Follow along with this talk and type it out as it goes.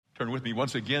Turn with me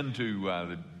once again to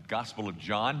the Gospel of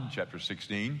John, chapter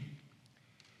 16.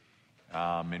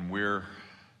 And we're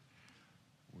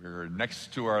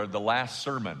next to the last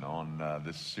sermon on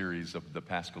this series of the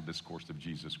Paschal Discourse of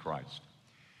Jesus Christ.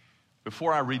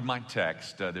 Before I read my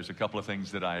text, there's a couple of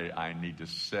things that I need to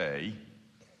say.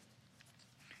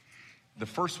 The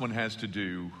first one has to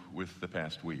do with the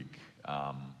past week.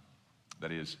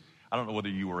 That is, I don't know whether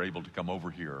you were able to come over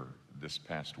here this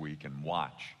past week and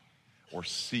watch or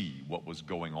see what was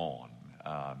going on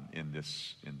in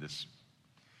this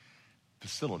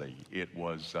facility. It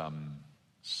was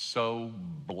so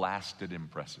blasted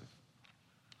impressive.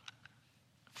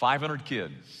 500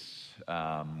 kids,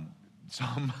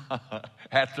 some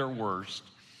at their worst,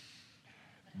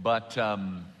 but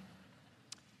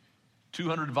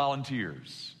 200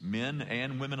 volunteers, men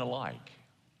and women alike,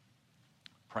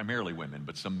 primarily women,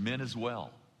 but some men as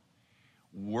well,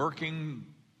 working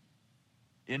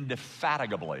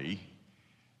indefatigably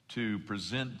to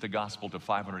present the gospel to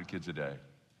 500 kids a day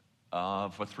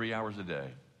for 3 hours a day.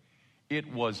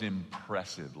 It was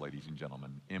impressive, ladies and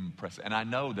gentlemen, impressive. And I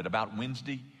know that about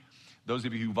Wednesday, those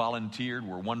of you who volunteered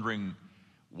were wondering,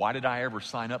 why did I ever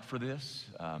sign up for this?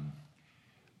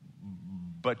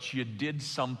 But you did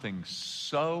something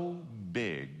so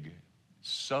big,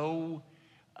 so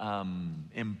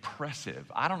impressive.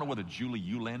 I don't know whether Julie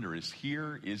Eulander is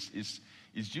here.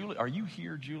 Is Julie? Are you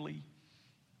here, Julie?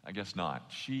 I guess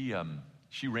not. She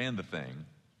ran the thing,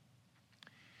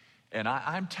 and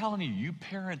I'm telling you, you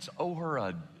parents owe her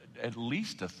at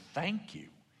least a thank you.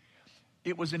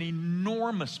 It was an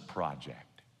enormous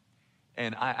project,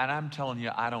 and I'm telling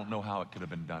you, I don't know how it could have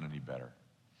been done any better.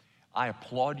 I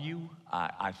applaud you.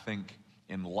 I think,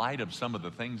 in light of some of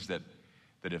the things that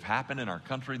have happened in our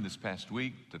country in this past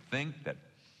week, to think that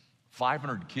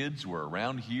 500 kids were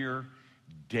around here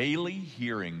daily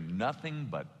hearing nothing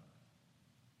but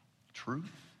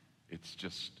truth. It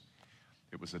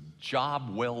was a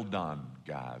job well done,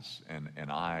 guys,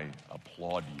 and I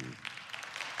applaud you.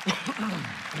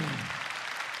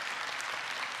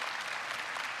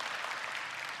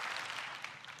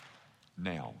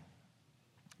 Now,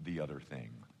 the other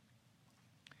thing.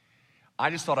 I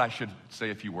just thought I should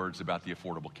say a few words about the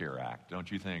Affordable Care Act,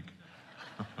 don't you think?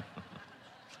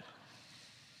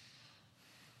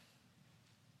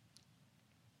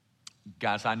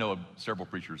 Guys, I know of several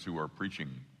preachers who are preaching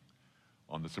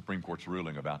on the Supreme Court's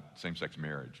ruling about same-sex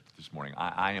marriage this morning.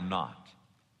 I am not.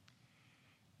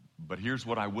 But here's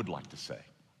what I would like to say.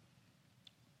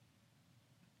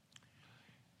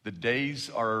 The days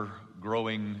are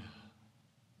growing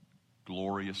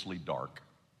gloriously dark.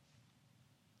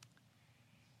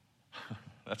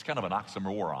 That's kind of an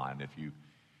oxymoron.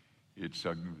 It's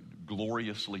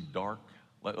gloriously dark.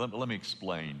 Let me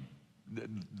explain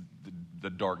the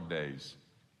dark days.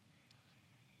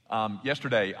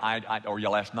 Yesterday,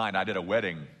 last night, I did a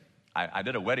wedding. I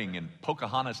did a wedding in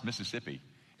Pocahontas, Mississippi,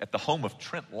 at the home of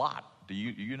Trent Lott. Do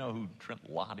you know who Trent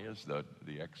Lott is? The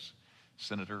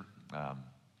ex-senator.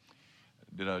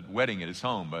 Did a wedding at his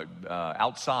home.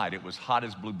 Outside, it was hot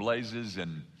as blue blazes,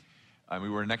 and we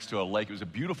were next to a lake. It was a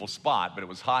beautiful spot, but it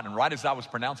was hot. And right as I was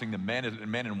pronouncing the man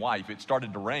and wife, it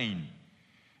started to rain.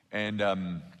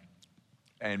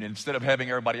 And instead of having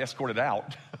everybody escorted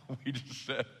out, we just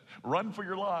said, run for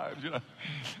your lives,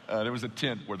 There was a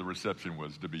tent where the reception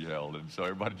was to be held, and so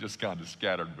everybody just kind of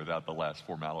scattered without the last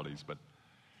formalities. But,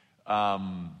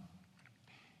 and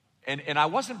I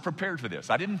wasn't prepared for this.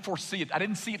 I didn't foresee it. I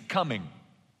didn't see it coming.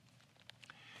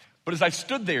 But as I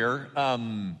stood there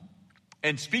and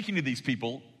speaking to these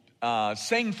people,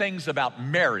 saying things about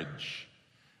marriage,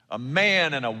 a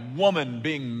man and a woman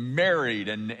being married,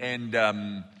 and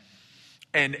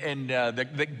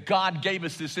that God gave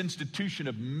us this institution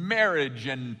of marriage,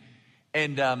 and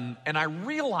I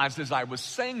realized as I was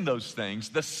saying those things,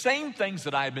 the same things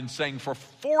that I had been saying for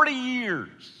 40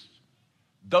 years,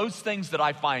 those things that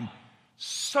I find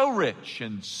so rich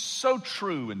and so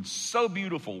true and so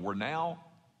beautiful were now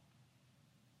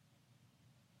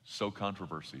so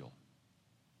controversial.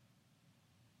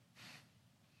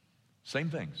 Same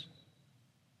things.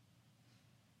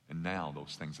 And now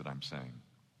those things that I'm saying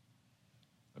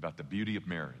about the beauty of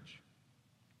marriage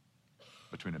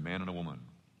between a man and a woman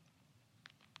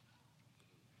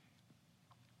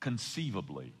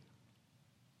conceivably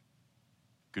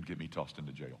could get me tossed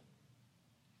into jail.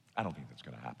 I don't think that's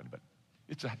going to happen, but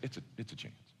it's a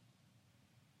chance.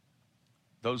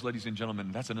 Those, ladies and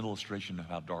gentlemen, that's an illustration of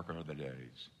how dark are the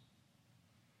days.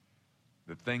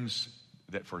 The things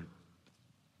that for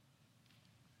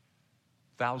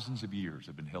thousands of years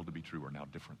have been held to be true are now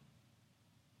different.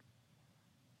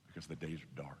 because the days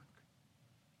are dark.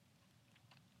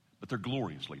 but they're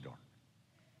gloriously dark.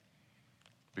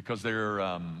 Because they're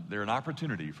an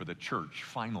opportunity for the church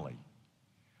finally,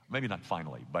 maybe not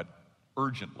finally, but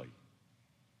urgently,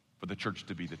 for the church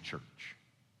to be the church.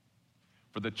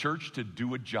 For the church to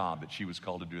do a job that she was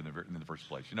called to do in the first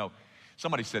place. You know,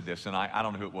 somebody said this, and I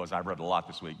don't know who it was. I've read a lot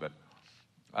this week, but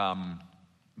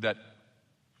that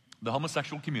the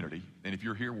homosexual community, and if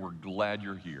you're here, we're glad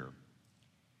you're here,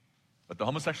 but the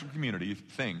homosexual community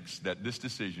thinks that this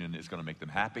decision is going to make them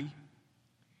happy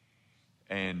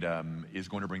and is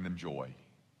going to bring them joy.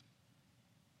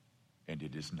 And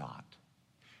it is not.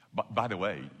 But by the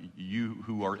way, you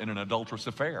who are in an adulterous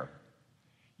affair,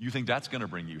 you think that's going to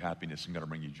bring you happiness and going to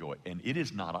bring you joy. And it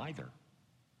is not either.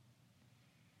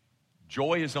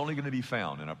 Joy is only going to be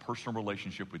found in a personal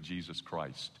relationship with Jesus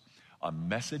Christ. A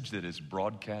message that is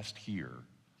broadcast here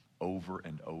over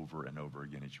and over and over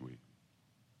again each week.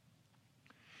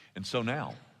 And so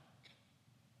now,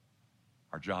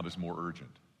 our job is more urgent.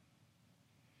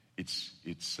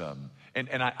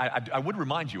 I would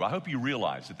remind you, I hope you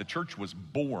realize that the church was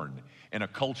born in a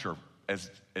culture as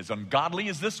ungodly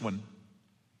as this one.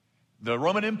 The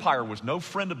Roman Empire was no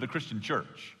friend of the Christian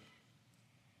church.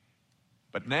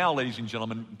 But now, ladies and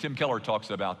gentlemen, Tim Keller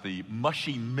talks about the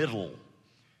mushy middle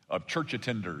of church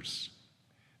attenders.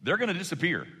 They're going to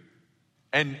disappear.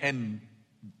 And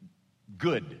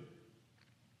good.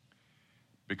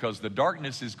 Because the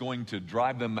darkness is going to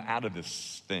drive them out of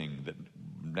this thing that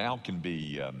now can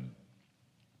be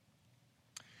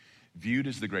viewed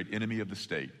as the great enemy of the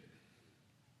state.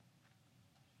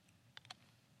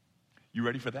 You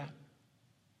ready for that?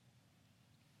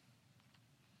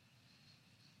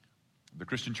 The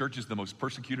Christian church is the most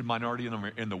persecuted minority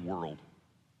in the world.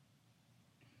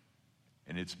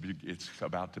 And it's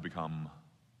about to become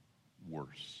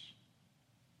worse.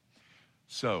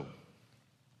 So,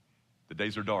 the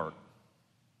days are dark.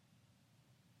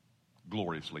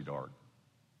 Gloriously dark.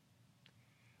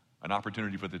 An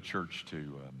opportunity for the church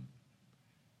to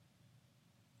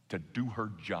do her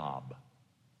job.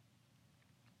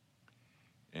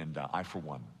 And I, for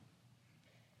one,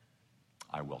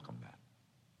 I welcome that.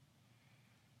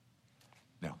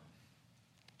 Now,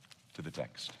 to the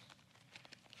text.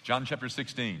 John chapter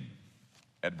 16,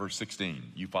 at verse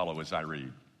 16. You follow as I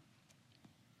read.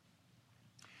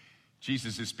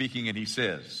 Jesus is speaking and he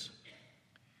says,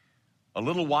 "A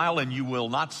little while and you will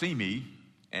not see me,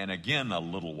 and again a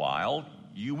little while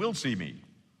you will see me,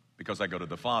 because I go to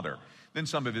the Father." Then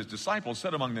some of his disciples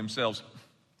said among themselves,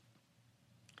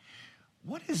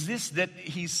 "What is this that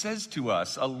he says to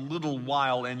us, a little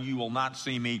while and you will not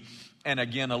see me, and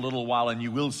again a little while and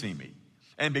you will see me,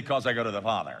 and because I go to the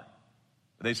Father?"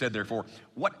 They said, therefore,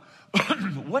 what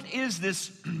is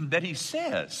this that he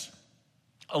says,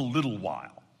 a little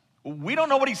while? We don't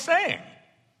know what he's saying.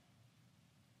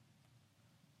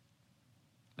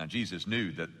 Now, Jesus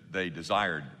knew that they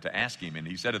desired to ask him, and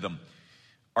he said to them,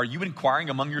 "Are you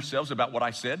inquiring among yourselves about what I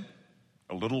said?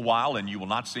 A little while and you will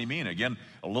not see me, and again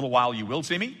a little while you will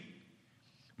see me?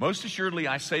 Most assuredly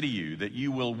I say to you that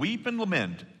you will weep and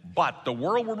lament, but the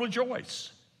world will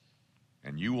rejoice.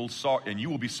 And you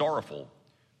will be sorrowful,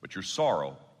 but your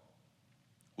sorrow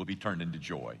will be turned into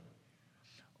joy.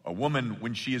 A woman,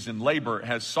 when she is in labor,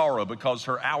 has sorrow because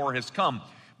her hour has come.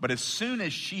 But as soon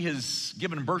as she has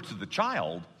given birth to the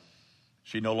child,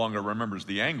 she no longer remembers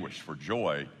the anguish for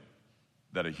joy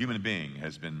that a human being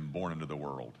has been born into the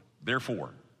world.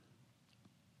 Therefore,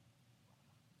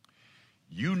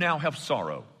 you now have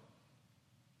sorrow,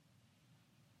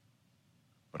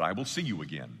 but I will see you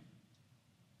again,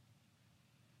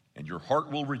 and your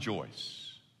heart will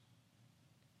rejoice,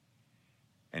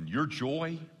 and your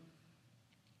joy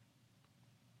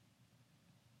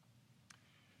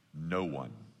no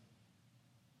one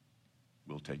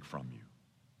will take from you."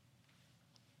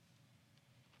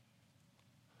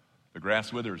 The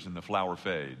grass withers and the flower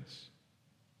fades,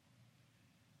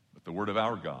 but the word of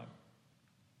our God,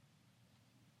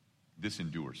 this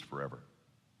endures forever.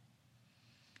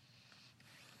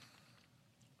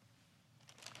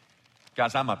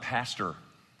 Guys, I'm a pastor.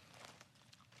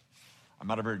 I'm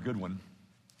not a very good one,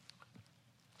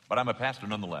 but I'm a pastor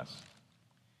nonetheless.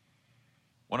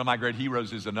 One of my great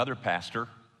heroes is another pastor,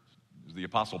 the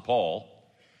Apostle Paul.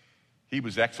 He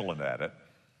was excellent at it.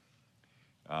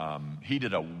 He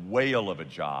did a whale of a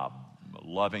job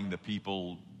loving the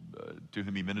people to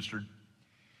whom he ministered,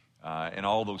 and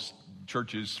all those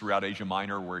churches throughout Asia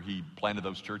Minor where he planted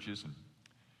those churches. And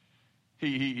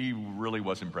he really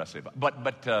was impressive.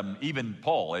 But even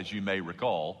Paul, as you may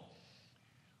recall,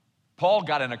 Paul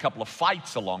got in a couple of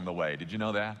fights along the way. Did you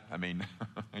know that? I mean,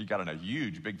 he got in a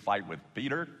huge, big fight with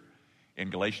Peter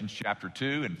in Galatians chapter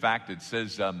 2. In fact, it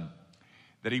says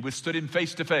that he withstood him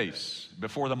face to face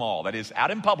before them all. That is,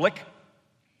 out in public.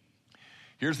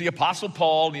 Here's the Apostle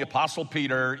Paul and the Apostle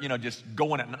Peter, just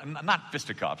going at, not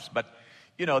fisticuffs, but,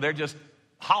 they're just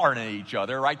hollering at each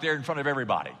other right there in front of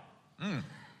everybody.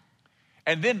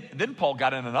 And then Paul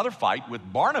got in another fight with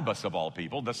Barnabas, of all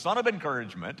people, the son of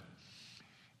encouragement,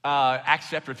 Acts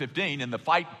chapter 15, and the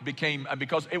fight became,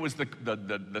 because it was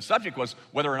the subject was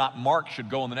whether or not Mark should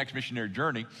go on the next missionary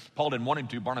journey. Paul didn't want him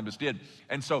to, Barnabas did.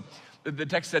 And so the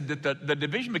text said that the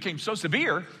division became so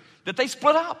severe that they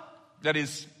split up. That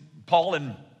is, Paul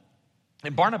and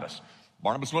Barnabas.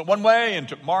 Barnabas went one way and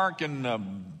took Mark, and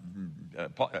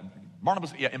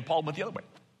and Paul went the other way.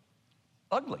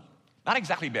 Ugly. Not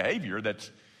exactly behavior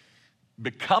that's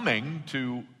becoming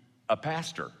to a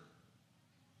pastor.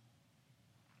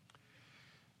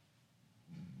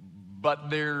 But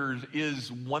there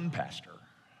is one pastor,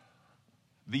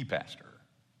 the pastor,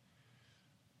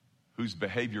 whose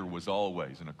behavior was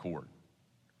always in accord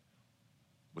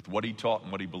with what he taught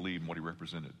and what he believed and what he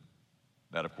represented.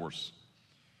 That, of course,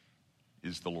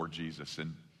 is the Lord Jesus.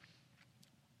 And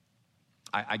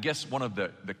I guess one of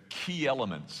the key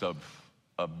elements of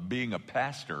being a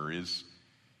pastor is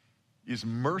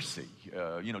mercy,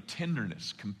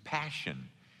 tenderness, compassion.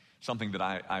 Something that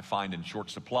I find in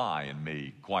short supply in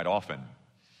me quite often.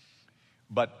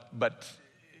 But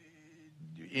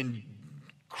in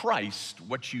Christ,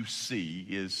 what you see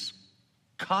is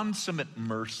consummate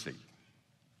mercy.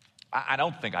 I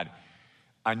don't think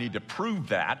I need to prove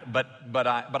that, but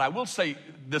I will say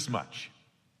this much.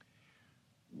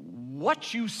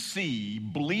 What you see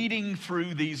bleeding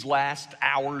through these last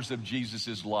hours of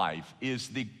Jesus' life is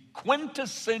the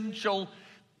quintessential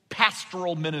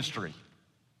pastoral ministry.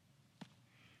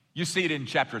 You see it in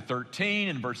chapter 13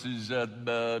 and verses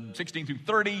 16 through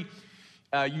 30.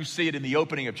 You see it in the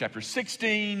opening of chapter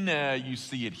 16. You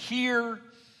see it here.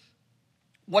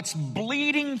 What's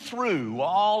bleeding through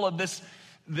all of this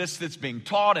that's being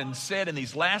taught and said in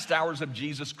these last hours of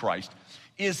Jesus Christ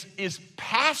is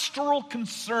pastoral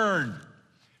concern,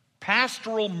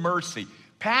 pastoral mercy,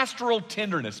 pastoral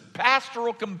tenderness,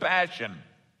 pastoral compassion.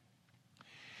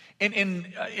 And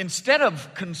instead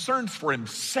of concerns for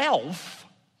himself,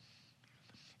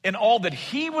 in all that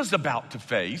he was about to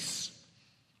face,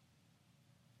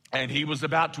 and he was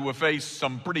about to face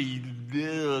some pretty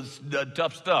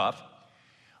tough stuff,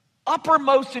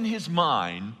 uppermost in his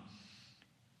mind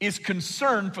is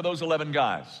concern for those 11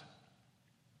 guys.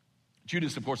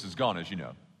 Judas, of course, is gone, as you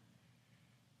know.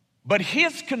 But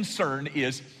his concern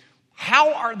is,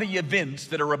 how are the events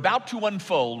that are about to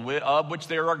unfold, of which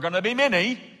there are going to be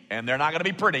many, and they're not going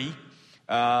to be pretty,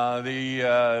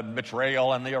 the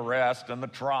betrayal and the arrest and the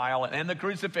trial and the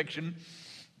crucifixion.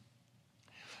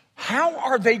 How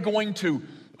are they going to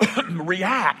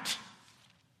react?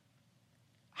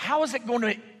 How is it going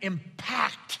to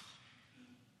impact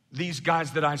these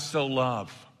guys that I so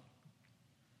love?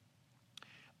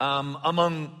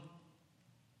 Among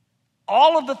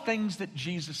all of the things that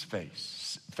Jesus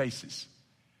faces,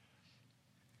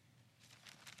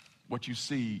 what you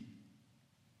see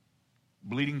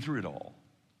bleeding through it all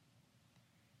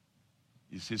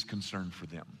is his concern for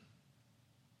them.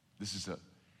 This is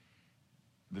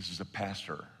a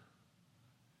pastor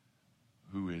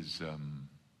who is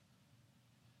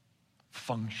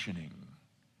functioning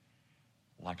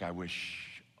like I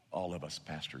wish all of us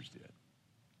pastors did.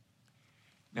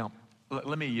 Now,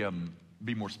 let me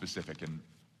be more specific and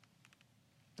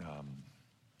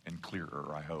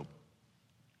clearer, I hope.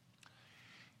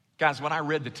 Guys, when I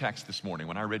read the text this morning,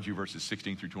 when I read you verses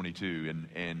 16 through 22,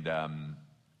 and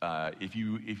if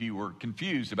you were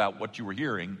confused about what you were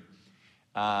hearing,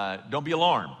 don't be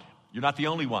alarmed. You're not the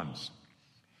only ones.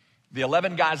 The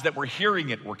 11 guys that were hearing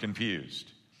it were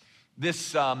confused.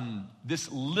 This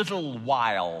little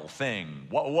while thing,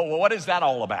 what is that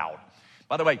all about?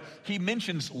 By the way, he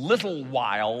mentions little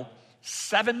while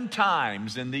 7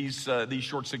 times in these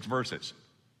short 6 verses.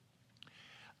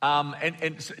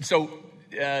 So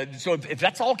if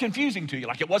that's all confusing to you,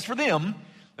 like it was for them,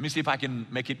 let me see if I can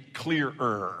make it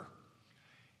clearer.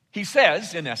 He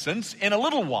says, in essence, in a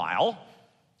little while,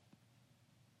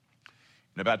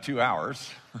 in about 2 hours,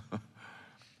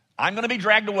 I'm going to be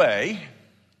dragged away,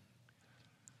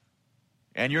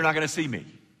 and you're not going to see me.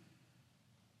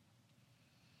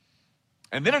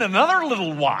 And then in another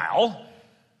little while,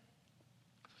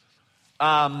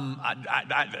 I'm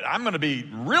going to be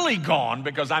really gone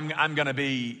because I'm going to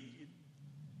be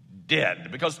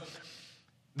dead. Because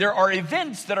there are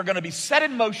events that are going to be set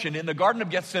in motion in the Garden of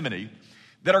Gethsemane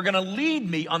that are going to lead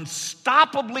me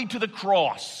unstoppably to the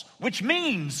cross, which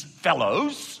means,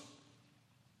 fellows,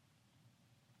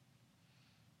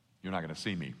 you're not going to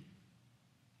see me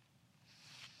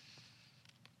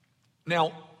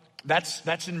Now,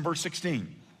 that's in verse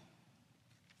 16.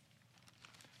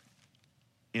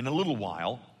 In a little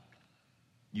while,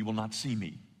 you will not see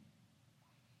me.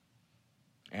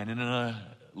 And in a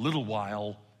little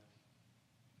while,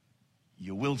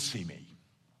 you will see me.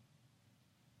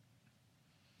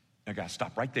 Now, guys,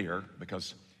 stop right there,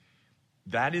 because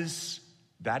that is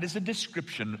a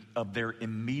description of their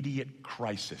immediate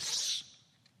crisis.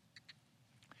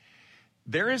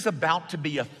 There is about to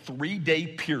be a 3-day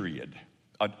period,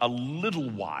 a little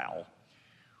while,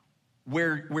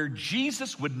 where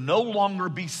Jesus would no longer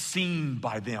be seen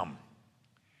by them.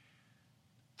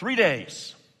 3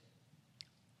 days.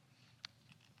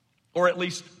 Or at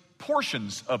least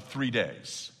portions of 3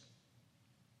 days,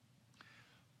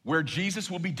 where Jesus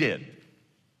will be dead.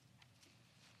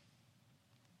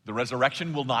 The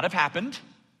resurrection will not have happened.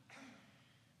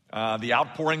 The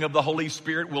outpouring of the Holy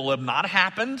Spirit will have not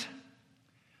happened.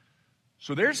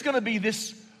 So there's going to be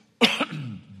this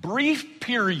brief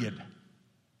period,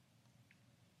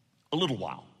 a little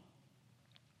while,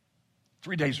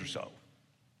 3 days or so,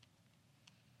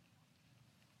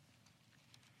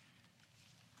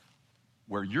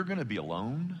 where you're going to be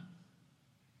alone.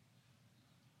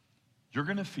 You're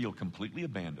going to feel completely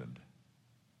abandoned.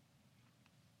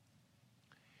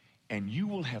 And you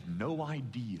will have no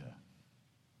idea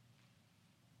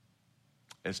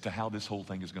as to how this whole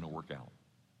thing is going to work out.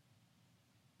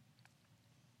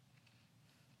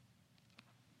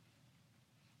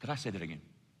 Did I say that again?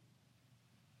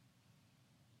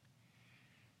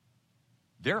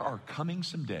 There are coming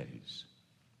some days,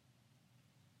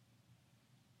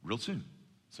 real soon,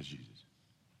 says Jesus,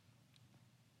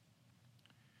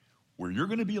 where you're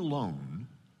going to be alone,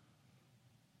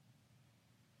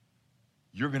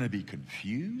 you're going to be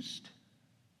confused,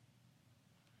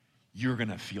 you're going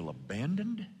to feel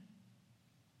abandoned,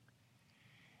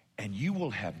 and you will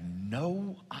have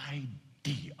no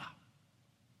idea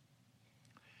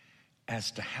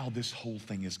as to how this whole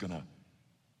thing is going to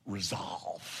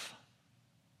resolve.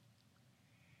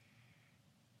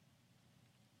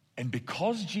 And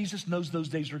because Jesus knows those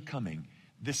days are coming,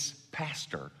 this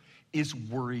pastor is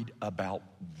worried about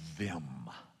them.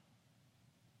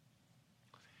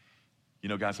 You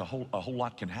know, guys, a whole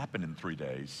lot can happen in 3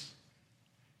 days,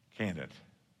 can't it?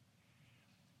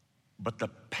 But the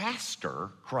pastor,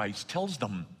 Christ, tells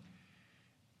them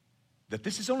that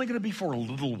this is only going to be for a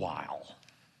little while.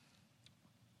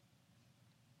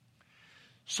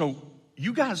 So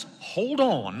you guys hold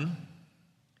on,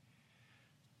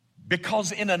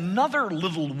 because in another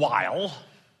little while,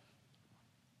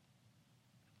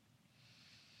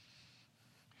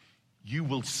 you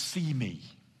will see me.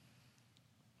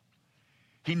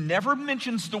 He never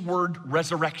mentions the word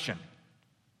resurrection,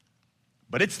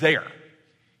 but it's there.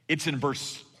 It's in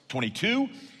verse 22.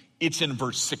 It's in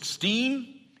verse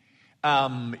 16.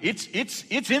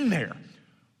 It's in there,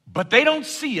 but they don't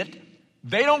see it.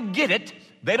 They don't get it.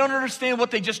 They don't understand what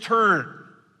they just heard.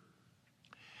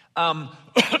 All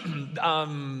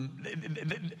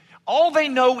they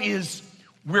know is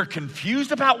we're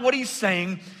confused about what he's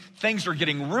saying. Things are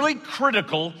getting really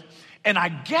critical. And I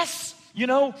guess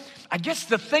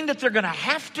the thing that they're going to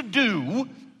have to do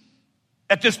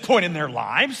at this point in their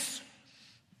lives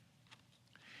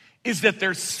is that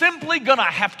they're simply going to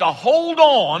have to hold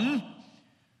on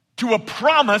to a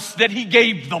promise that he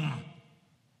gave them.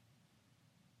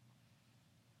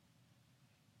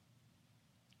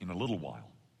 In a little while,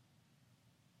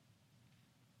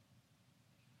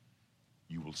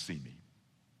 you will see me.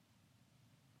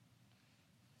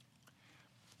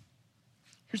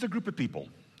 Here's a group of people,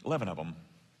 11 of them.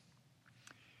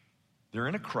 They're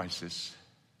in a crisis.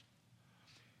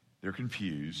 They're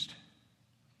confused.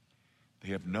 They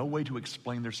have no way to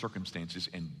explain their circumstances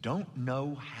and don't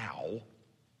know how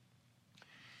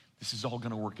this is all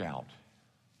going to work out.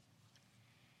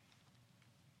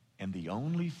 And the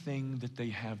only thing that they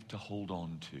have to hold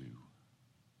on to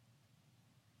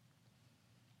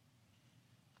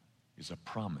is a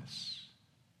promise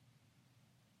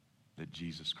that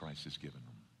Jesus Christ has given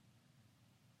them.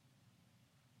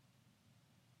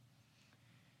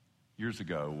 Years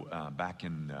ago, back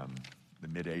in the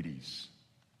mid-'80s,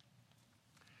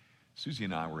 Susie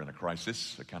and I were in a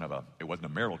crisis, it wasn't a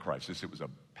marital crisis, it was a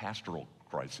pastoral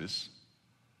crisis.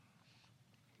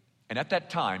 And at that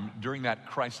time, during that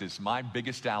crisis, my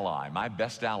biggest ally, my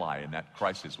best ally in that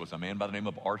crisis was a man by the name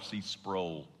of R.C.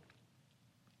 Sproul.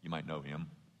 You might know him.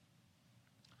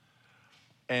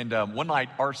 And one night,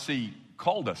 R.C.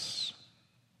 called us.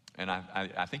 And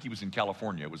I think he was in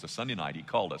California. It was a Sunday night. He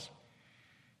called us.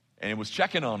 And he was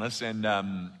checking on us. And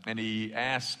he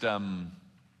asked,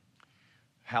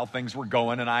 how things were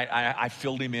going, and I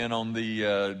filled him in on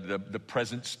the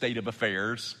present state of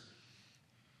affairs.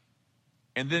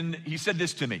 And then he said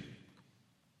this to me.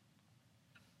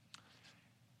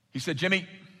 He said, Jimmy,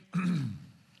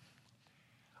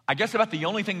 I guess about the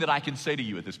only thing that I can say to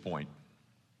you at this point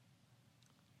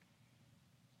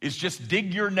is just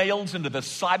dig your nails into the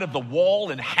side of the wall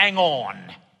and hang on.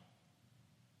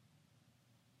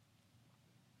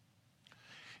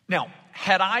 Now,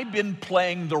 had I been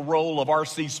playing the role of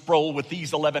R.C. Sproul with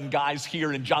these 11 guys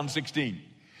here in John 16,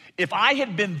 if I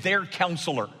had been their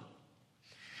counselor,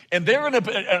 and they're in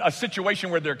a situation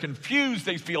where they're confused,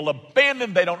 they feel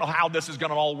abandoned, they don't know how this is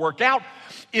going to all work out.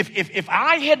 If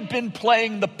I had been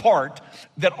playing the part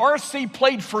that R.C.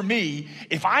 played for me,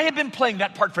 if I had been playing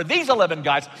that part for these 11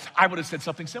 guys, I would have said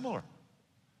something similar.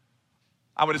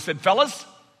 I would have said, fellas,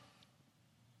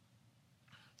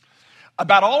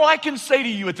 about all I can say to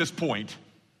you at this point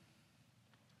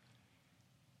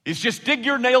is just dig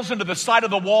your nails into the side of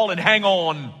the wall and hang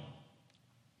on.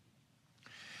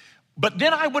 But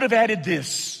then I would have added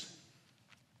this.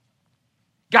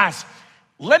 Guys,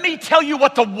 let me tell you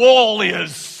what the wall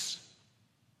is.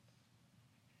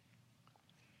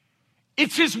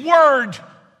 It's His Word.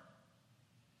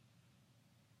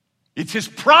 It's His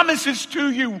promises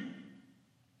to you.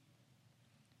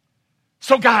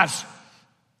 So guys,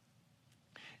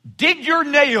 dig your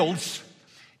nails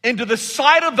into the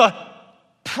side of the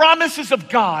promises of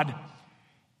God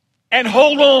and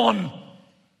hold on.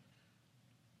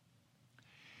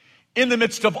 In the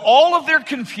midst of all of their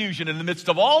confusion, in the midst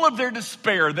of all of their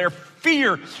despair, their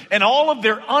fear, and all of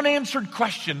their unanswered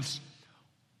questions,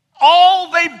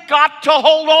 all they've got to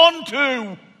hold on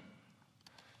to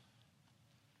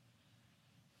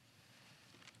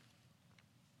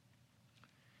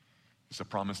is a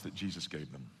promise that Jesus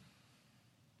gave them.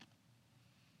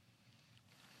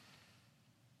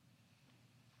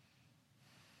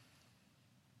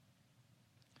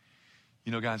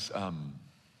 You know, guys,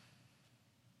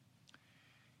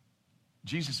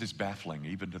 Jesus is baffling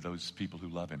even to those people who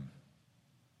love Him.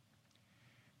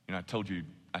 You know,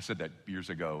 I said that years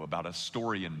ago about a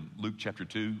story in Luke chapter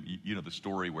 2. You know the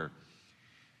story where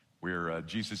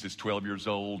Jesus is 12 years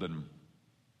old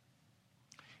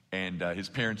and his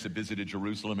parents have visited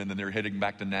Jerusalem, and then they're heading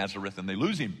back to Nazareth and they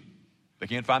lose him. They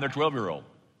can't find their 12-year-old.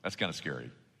 That's kind of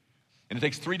scary. And it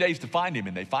takes 3 days to find him,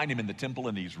 and they find him in the temple,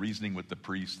 and he's reasoning with the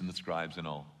priests and the scribes and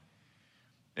all.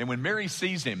 And when Mary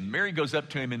sees him, Mary goes up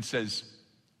to him and says,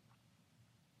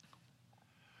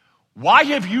 "Why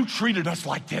have you treated us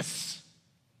like this?"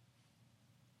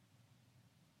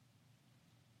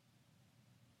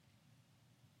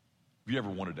 Have you ever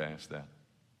wanted to ask that?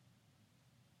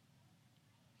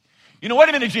 You know, wait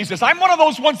a minute, Jesus, I'm one of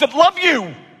those ones that love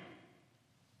you.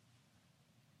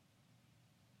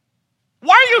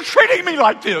 Why are you treating me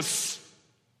like this?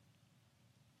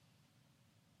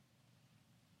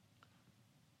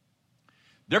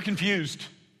 They're confused.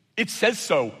 It says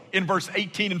so in verse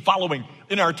 18 and following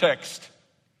in our text.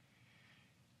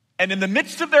 And in the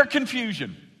midst of their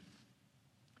confusion,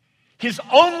 His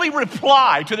only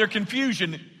reply to their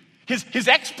confusion, his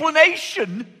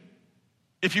explanation,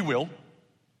 if you will,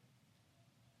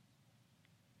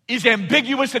 is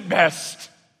ambiguous at best.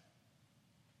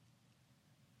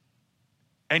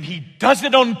 And He does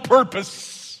it on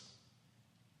purpose.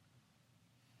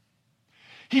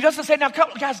 He doesn't say, now come,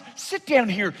 guys, sit down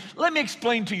here. Let me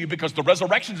explain to you, because the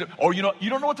resurrection is, oh, you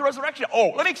don't know what the resurrection is?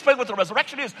 Oh, let me explain what the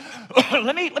resurrection is.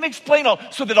 let me explain all,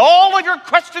 so that all of your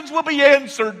questions will be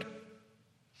answered.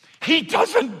 He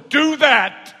doesn't do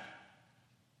that.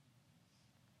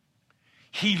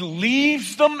 He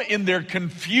leaves them in their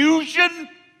confusion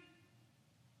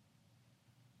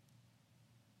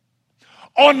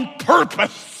on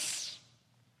purpose.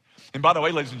 And by the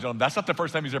way, ladies and gentlemen, that's not the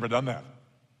first time He's ever done that.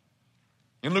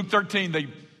 In Luke 13, the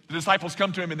disciples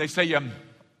come to Him and they say,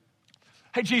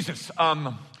 hey, Jesus,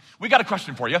 we got a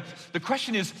question for you. The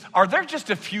question is, are there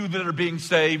just a few that are being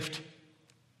saved?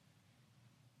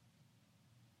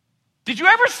 Did you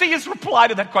ever see His reply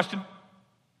to that question?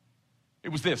 It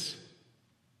was this: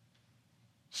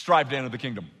 strive to enter the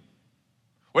kingdom.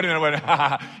 Wait a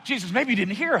minute. Jesus, maybe you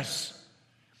didn't hear us.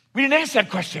 We didn't ask that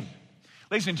question.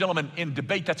 Ladies and gentlemen, in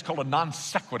debate, that's called a non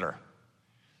sequitur.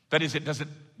 That is, that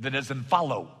doesn't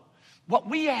follow. What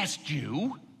we asked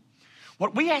you,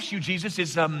 Jesus,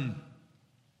 is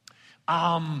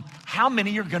how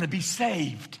many are going to be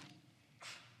saved?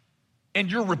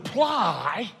 And your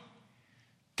reply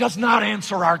does not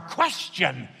answer our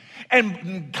question.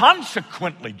 And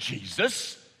consequently,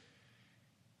 Jesus,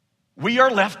 we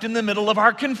are left in the middle of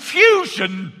our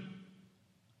confusion.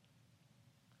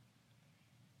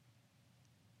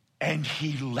 and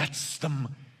he lets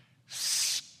them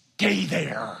stay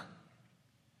there.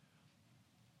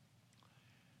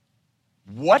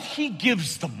 What he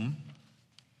gives them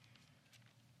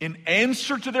in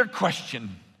answer to their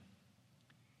question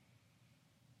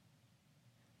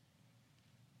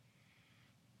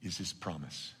is his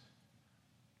promise.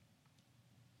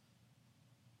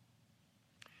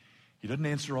 He doesn't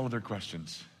answer all of their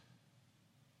questions.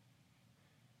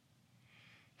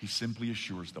 He simply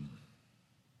assures them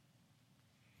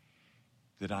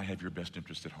that I have your best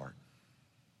interest at heart.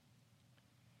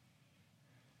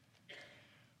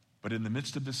 But in the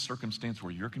midst of this circumstance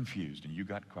where you're confused and you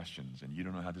got questions and you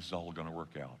don't know how this is all going to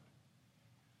work out,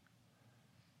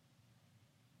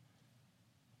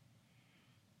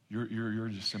 you're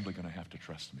just simply going to have to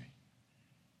trust me.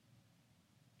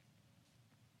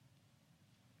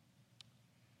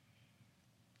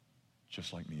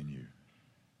 Just like me and you.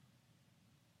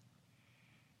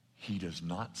 He does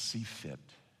not see fit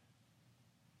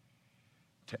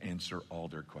to answer all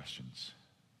their questions.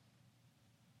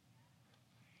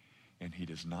 And he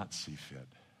does not see fit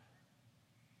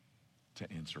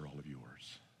to answer all of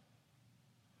yours.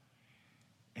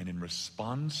 And in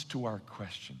response to our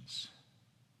questions,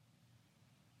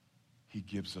 he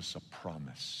gives us a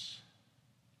promise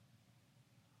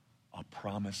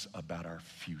about our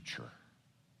future.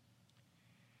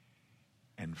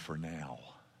 And for now,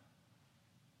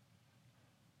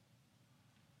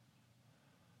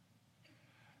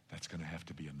 that's going to have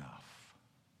to be enough.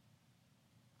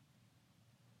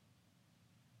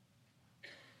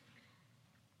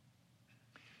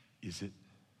 Is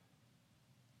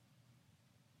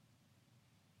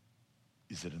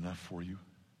it enough for you?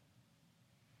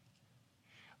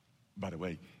 By the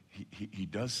way, he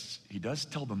does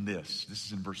tell them this. This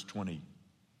is in verse 20.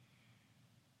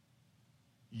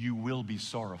 You will be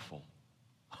sorrowful.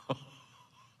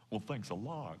 Well, thanks a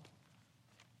lot.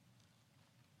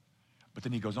 But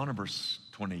then he goes on in verse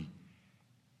 20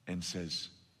 and says,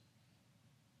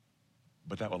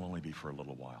 but that will only be for a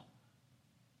little while.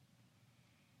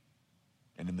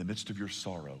 And in the midst of your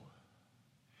sorrow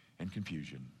and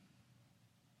confusion,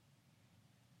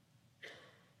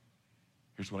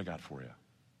 here's what I got for you.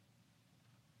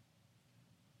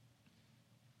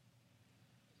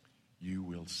 You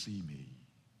will see me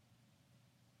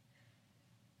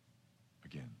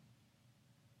again.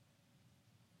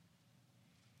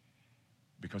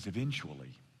 Because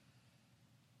eventually,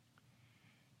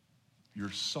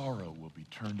 your sorrow will be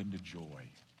turned into joy.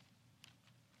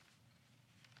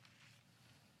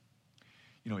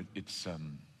 You know, it's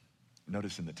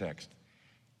notice in the text,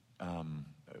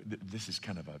 this is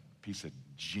kind of a piece of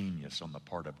genius on the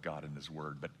part of God in his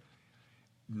word, but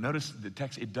notice the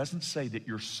text, it doesn't say that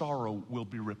your sorrow will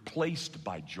be replaced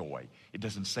by joy. It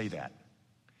doesn't say that.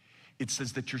 It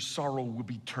says that your sorrow will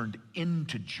be turned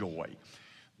into joy.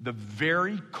 The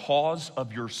very cause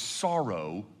of your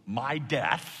sorrow, my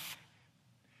death,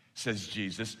 says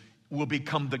Jesus, will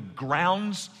become the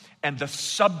grounds and the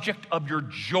subject of your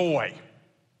joy.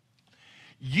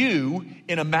 You,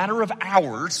 in a matter of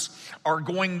hours, are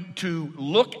going to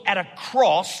look at a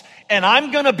cross, and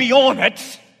I'm going to be on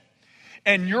it,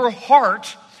 and your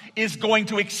heart is going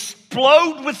to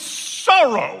explode with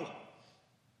sorrow.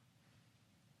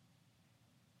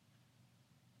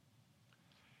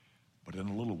 But in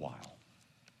a little while,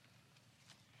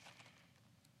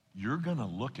 you're going to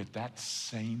look at that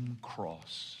same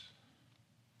cross,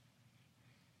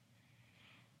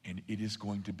 and it is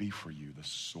going to be for you the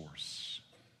source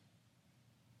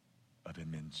of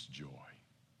immense joy.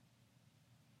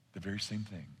 The very same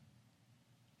thing.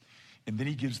 And then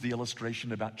he gives the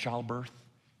illustration about childbirth.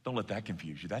 Don't let that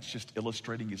confuse you. That's just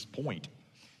illustrating his point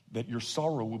that your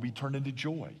sorrow will be turned into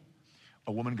joy.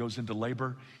 A woman goes into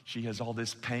labor. She has all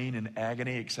this pain and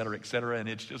agony, et cetera, and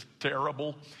it's just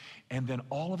terrible. And then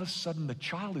all of a sudden the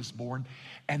child is born,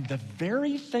 and the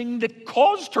very thing that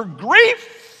caused her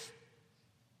grief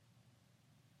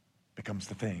becomes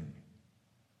the thing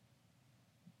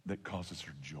that causes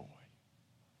her joy.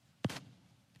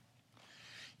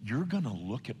 You're going to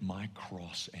look at my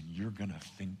cross and you're going to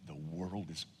think the world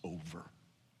is over.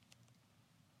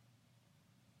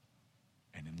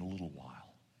 And in a little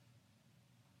while,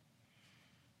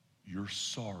 your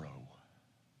sorrow,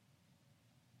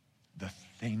 the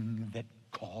thing that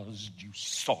caused you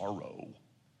sorrow,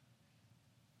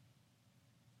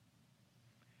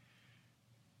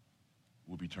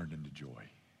 will be turned into joy.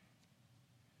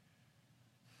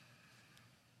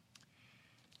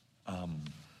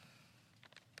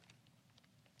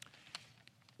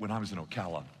 When I was in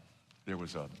Ocala, there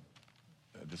was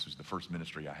this was the first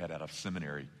ministry I had out of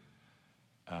seminary.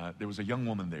 there was a young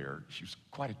woman there. She was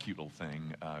quite a cute little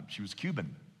thing. She was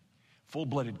Cuban,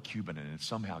 full-blooded Cuban, and had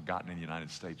somehow gotten in the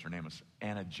United States. Her name was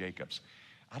Anna Jacobs.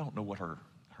 I don't know what her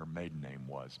maiden name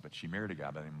was, but she married a guy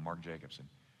by the name of Mark Jacobs,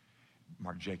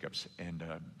 and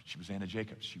she was Anna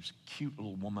Jacobs. She was a cute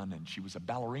little woman, and she was a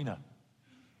ballerina.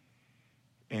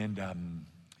 And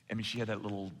she had that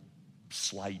little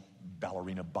slight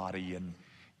ballerina body,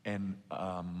 and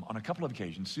on a couple of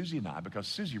occasions, Susie and I, because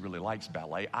Susie really likes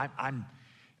ballet, I'm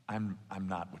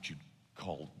not what you'd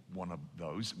call one of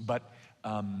those, but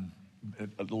a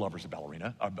lover's a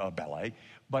ballerina, a ballet.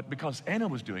 But because Anna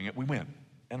was doing it, we went,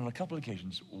 and on a couple of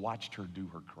occasions, watched her do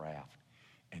her craft,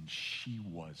 and she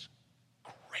was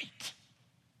great.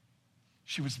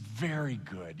 She was very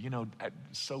good,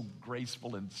 so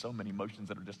graceful and so many motions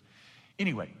that are just...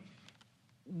 Anyway,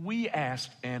 we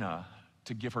asked Anna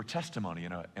to give her testimony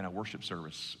in a worship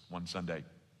service one Sunday.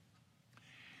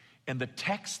 And the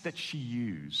text that she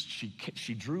used,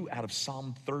 she drew out of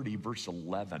Psalm 30, verse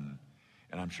 11.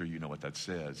 And I'm sure you know what that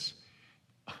says.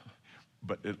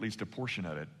 But at least a portion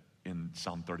of it in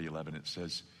Psalm 30:11, it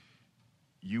says,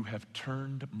 "You have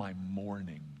turned my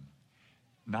mourning,"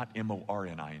 not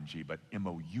M-O-R-N-I-N-G, but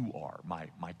M-O-U-R,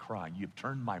 my crying. "You have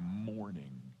turned my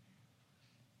mourning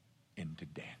into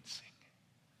dancing."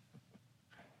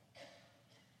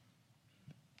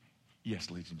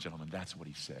 Yes, ladies and gentlemen, that's what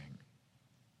he's saying.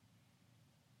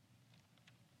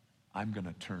 I'm going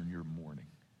to turn your mourning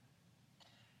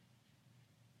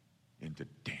into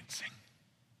dancing.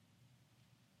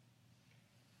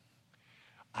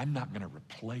 I'm not going to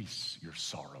replace your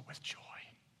sorrow with joy.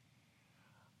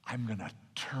 I'm going to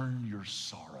turn your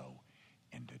sorrow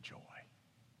into joy.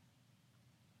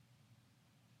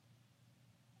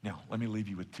 Now, let me leave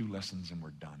you with 2 lessons and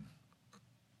we're done.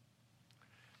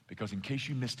 Because in case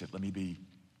you missed it, let me be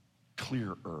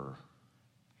clearer.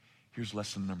 Here's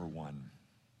lesson number 1.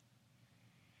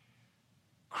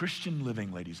 Christian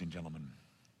living, ladies and gentlemen,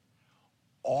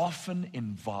 often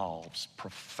involves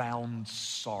profound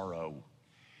sorrow.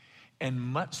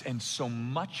 And so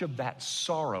much of that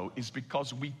sorrow is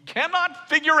because we cannot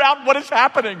figure out what is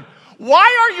happening. Why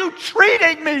are you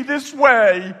treating me this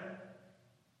way?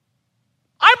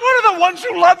 I'm one of the ones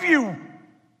who love you.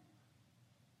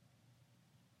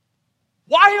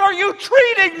 Why are you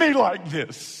treating me like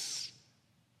this?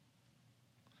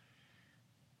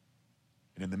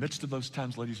 And in the midst of those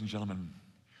times, ladies and gentlemen,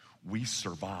 we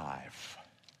survive.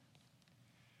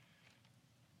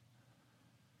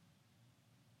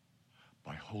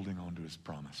 By holding on to his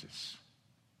promises.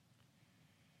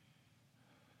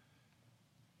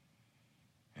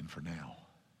 And for now,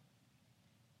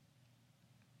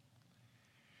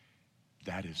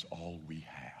 that is all we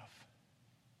have.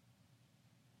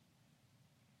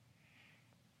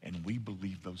 And we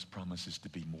believe those promises to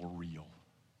be more real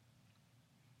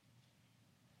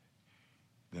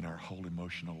than our whole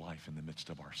emotional life in the midst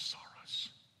of our sorrows.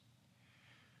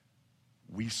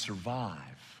 We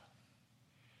survive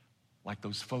like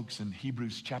those folks in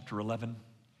Hebrews chapter 11.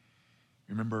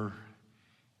 Remember,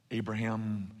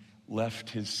 Abraham left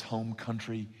his home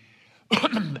country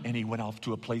and he went off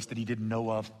to a place that he didn't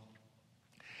know of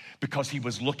because he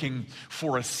was looking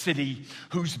for a city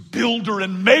whose builder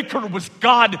and maker was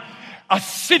God, a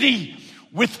city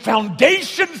with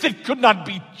foundations that could not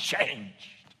be changed.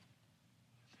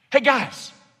 Hey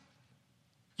guys,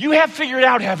 you have figured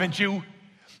out, haven't you,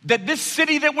 that this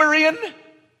city that we're in,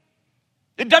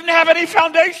 it doesn't have any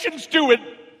foundations to it.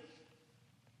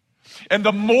 And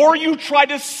the more you try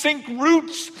to sink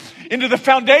roots into the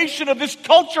foundation of this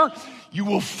culture, you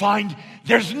will find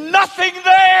there's nothing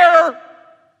there.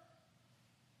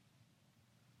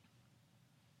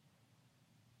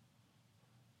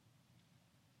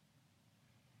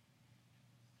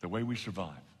 The way we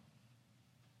survive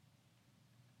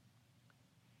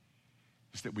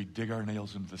is that we dig our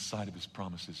nails into the side of his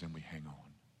promises and we hang on.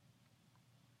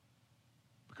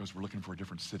 Because we're looking for a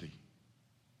different city.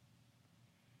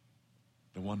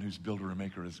 The one whose builder and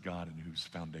maker is God and whose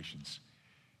foundations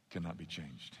cannot be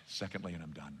changed. Secondly, and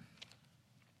I'm done.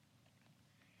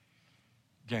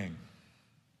 Gang,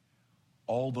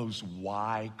 all those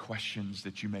why questions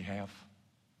that you may have,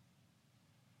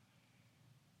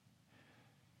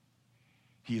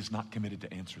 he is not committed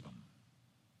to answer them.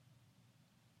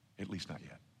 At least not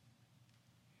yet.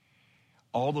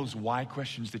 All those why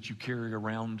questions that you carry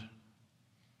around,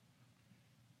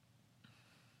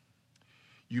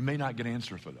 you may not get an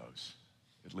answer for those,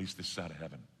 at least this side of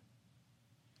heaven.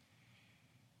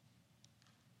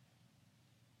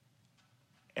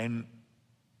 And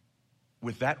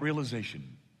with that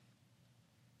realization,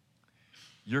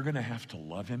 you're going to have to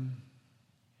love him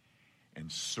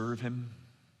and serve him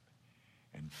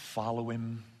and follow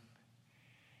him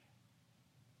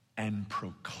and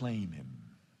proclaim him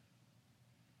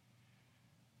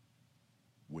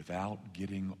without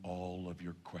getting all of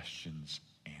your questions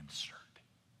answered.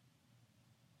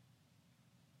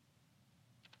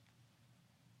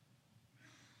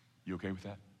 You okay with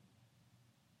that?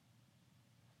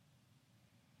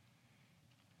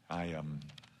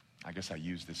 I guess I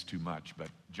use this too much, but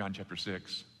John chapter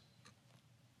 6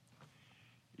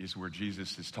 is where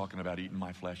Jesus is talking about eating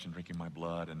my flesh and drinking my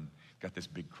blood, and got this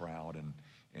big crowd,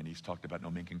 and he's talked about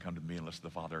no man can come to me unless the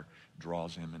Father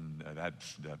draws him, and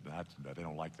that's they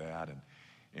don't like that.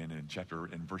 And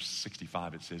in verse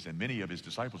 65 it says, and many of his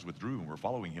disciples withdrew and were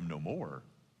following him no more.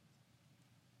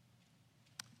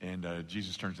 And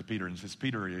Jesus turns to Peter and says,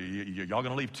 Peter, y'all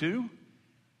gonna leave too?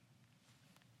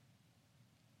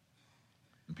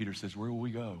 And Peter says, where will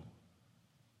we go?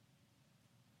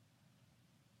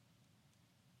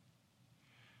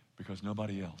 Because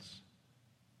nobody else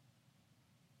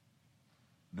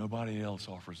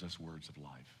offers us words of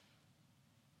life.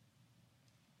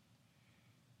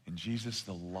 And Jesus,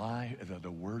 the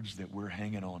words that we're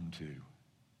hanging on to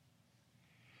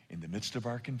in the midst of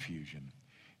our confusion,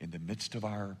 in the midst of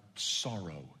our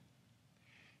sorrow,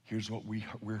 here's what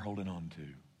we're holding on to.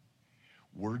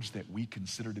 Words that we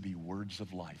consider to be words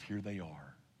of life. Here they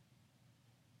are.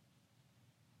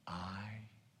 I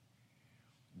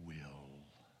will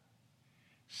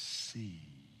see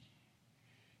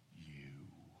you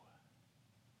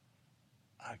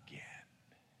again.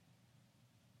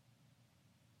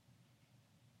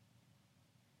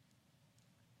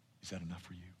 Is that enough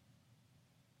for you?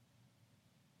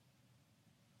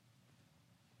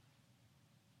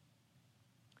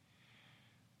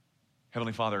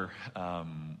 Heavenly Father,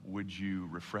 would you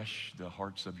refresh the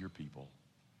hearts of your people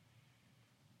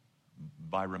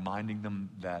by reminding them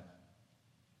that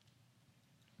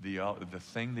the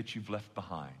thing that you've left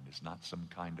behind is not some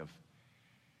kind of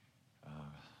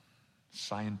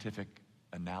scientific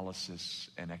analysis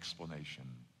and explanation.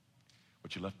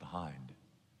 What you left behind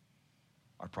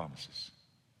are promises.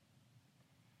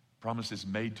 Promises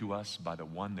made to us by the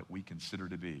one that we consider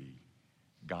to be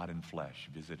God in flesh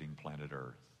visiting planet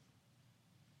Earth.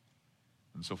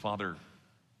 And so, Father,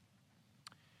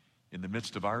 in the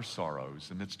midst of our sorrows,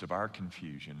 in the midst of our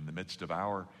confusion, in the midst of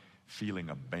our feeling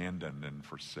abandoned and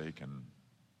forsaken,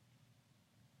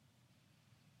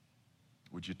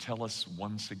 would you tell us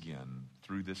once again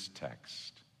through this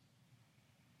text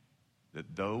that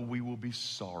though we will be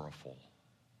sorrowful,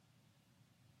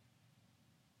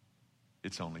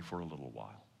 it's only for a little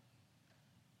while.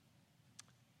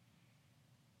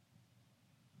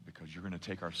 Because you're going to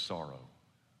take our sorrow,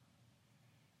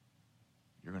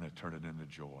 you're going to turn it into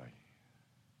joy.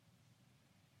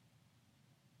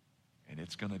 And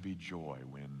it's going to be joy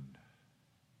when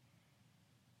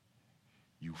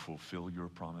you fulfill your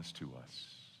promise to us.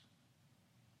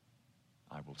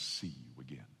 I will see you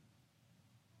again.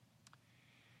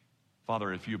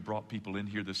 Father, if you have brought people in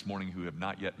here this morning who have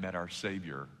not yet met our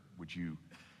Savior, would you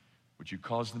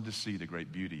cause them to see the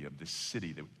great beauty of this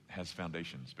city that has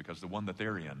foundations? Because the one that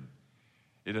they're in,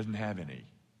 it doesn't have any.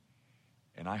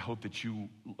 And I hope that you,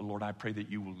 Lord, I pray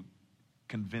that you will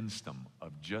convince them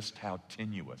of just how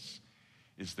tenuous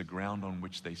is the ground on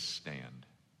which they stand.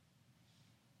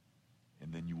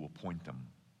 And then you will point them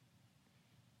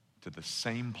to the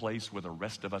same place where the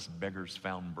rest of us beggars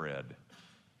found bread,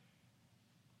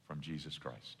 from Jesus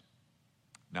Christ.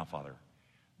 Now, Father,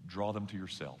 draw them to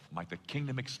yourself. Might the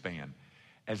kingdom expand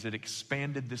as it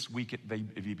expanded this week at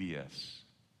VBS.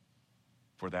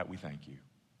 For that we thank you.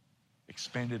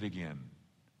 Expand it again.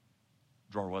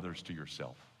 Draw others to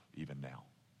yourself even now.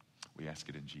 We ask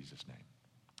it in Jesus' name.